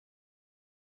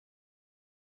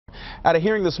At a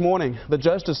hearing this morning, the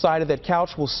judge decided that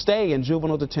Couch will stay in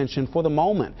juvenile detention for the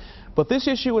moment. But this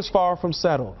issue is far from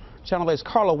settled. Channel 8's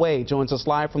Carla Wade joins us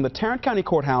live from the Tarrant County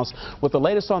Courthouse with the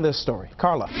latest on this story.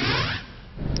 Carla.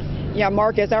 Yeah,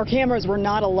 Marcus, our cameras were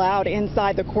not allowed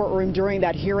inside the courtroom during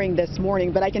that hearing this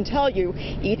morning, but I can tell you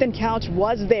Ethan Couch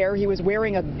was there. He was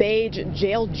wearing a beige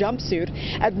jail jumpsuit.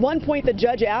 At one point, the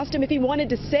judge asked him if he wanted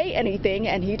to say anything,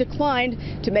 and he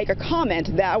declined to make a comment.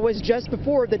 That was just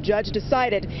before the judge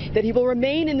decided that he will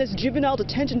remain in this juvenile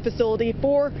detention facility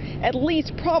for at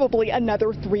least probably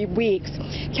another 3 weeks.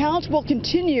 Couch will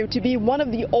continue to be one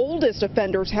of the oldest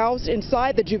offenders housed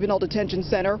inside the juvenile detention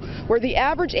center, where the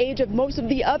average age of most of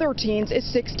the other teens is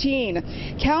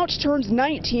 16. Couch turns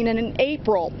 19 in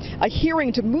April. A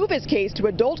hearing to move his case to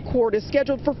adult court is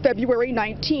scheduled for February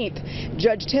 19th.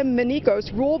 Judge Tim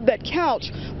Manikos ruled that Couch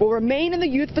will remain in the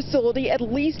youth facility at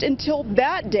least until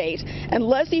that date,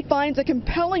 unless he finds a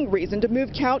compelling reason to move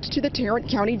Couch to the Tarrant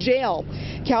County Jail.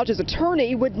 Couch's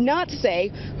attorney would not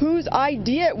say whose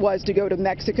idea it was to go to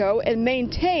Mexico and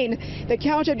maintain that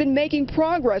Couch had been making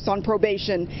progress on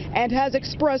probation and has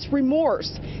expressed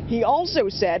remorse. He also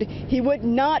said he would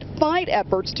not fight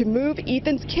efforts to move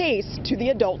Ethan's case to the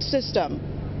adult system.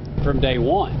 From day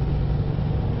one,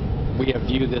 we have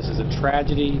viewed this as a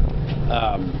tragedy.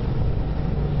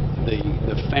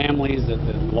 The families that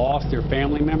lost their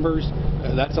family members,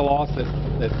 that's a loss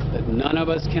that none of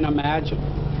us can imagine.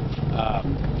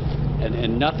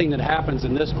 And nothing that happens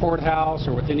in this courthouse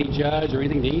or with any judge or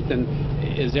anything to Ethan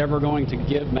is ever going to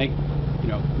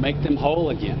make them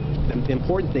whole again. The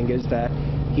important thing is that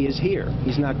he is here.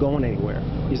 He's not going anywhere.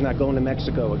 He's not going to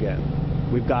Mexico again.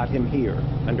 We've got him here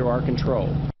under our control.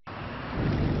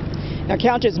 Now,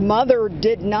 Couch's mother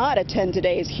did not attend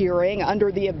today's hearing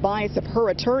under the advice of her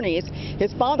attorneys.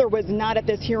 His father was not at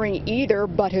this hearing either,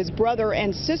 but his brother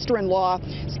and sister-in-law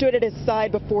stood at his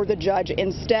side before the judge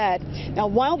instead. Now,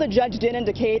 while the judge did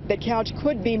indicate that Couch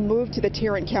could be moved to the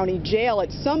Tarrant County Jail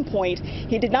at some point,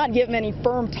 he did not give any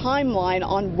firm timeline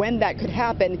on when that could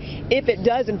happen, if it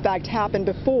does in fact happen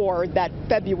before that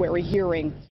February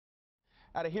hearing.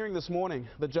 At a hearing this morning,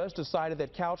 the judge decided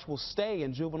that Couch will stay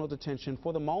in juvenile detention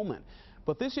for the moment.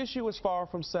 But this issue is far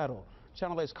from settled.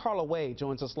 Channel 8's Carla Wade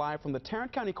joins us live from the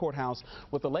Tarrant County Courthouse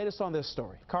with the latest on this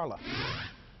story. Carla.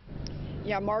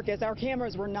 Yeah, Marcus, our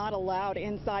cameras were not allowed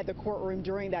inside the courtroom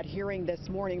during that hearing this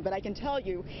morning, but I can tell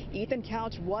you Ethan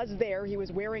Couch was there. He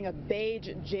was wearing a beige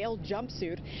jail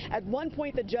jumpsuit. At one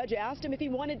point, the judge asked him if he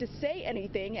wanted to say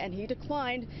anything, and he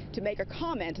declined to make a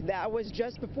comment. That was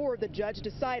just before the judge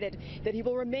decided that he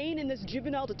will remain in this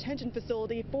juvenile detention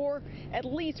facility for at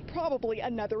least probably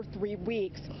another 3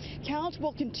 weeks. Couch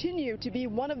will continue to be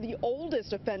one of the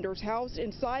oldest offenders housed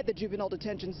inside the juvenile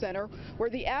detention center, where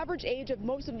the average age of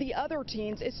most of the other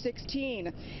teens is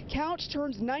 16. Couch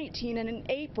turns 19 in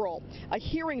April. A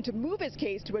hearing to move his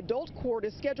case to adult court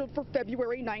is scheduled for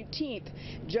February 19th.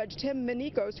 Judge Tim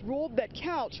Manikos ruled that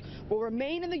Couch will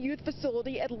remain in the youth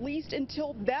facility at least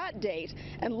until that date,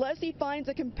 unless he finds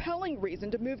a compelling reason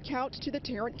to move Couch to the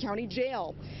Tarrant County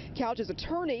Jail. Couch's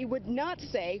attorney would not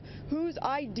say whose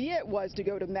idea it was to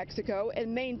go to Mexico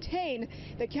and maintain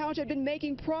that Couch had been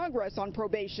making progress on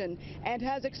probation and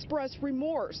has expressed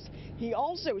remorse. He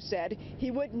also said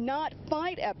he would not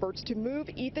fight efforts to move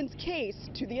Ethan's case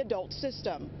to the adult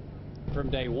system. From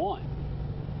day one,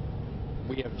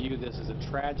 we have viewed this as a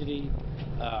tragedy.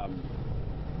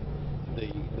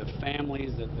 The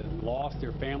families that lost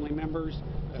their family members,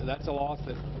 that's a loss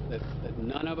that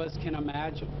none of us can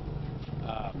imagine.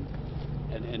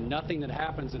 And nothing that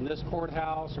happens in this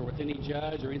courthouse or with any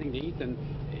judge or anything to Ethan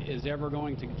is ever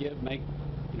going to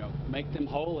make them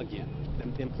whole again.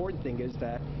 The important thing is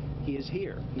that he is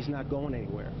here. He's not going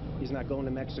anywhere. He's not going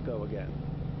to Mexico again.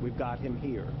 We've got him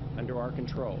here under our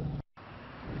control.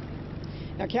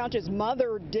 Now, Couch's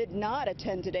mother did not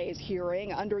attend today's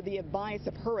hearing under the advice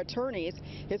of her attorneys.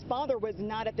 His father was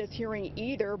not at this hearing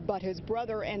either, but his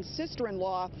brother and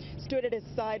sister-in-law stood at his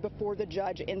side before the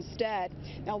judge instead.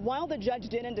 Now, while the judge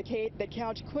did indicate that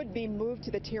Couch could be moved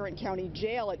to the Tarrant County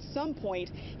Jail at some point,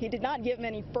 he did not give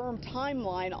any firm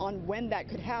timeline on when that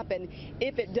could happen,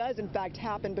 if it does in fact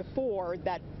happen before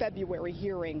that February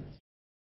hearing.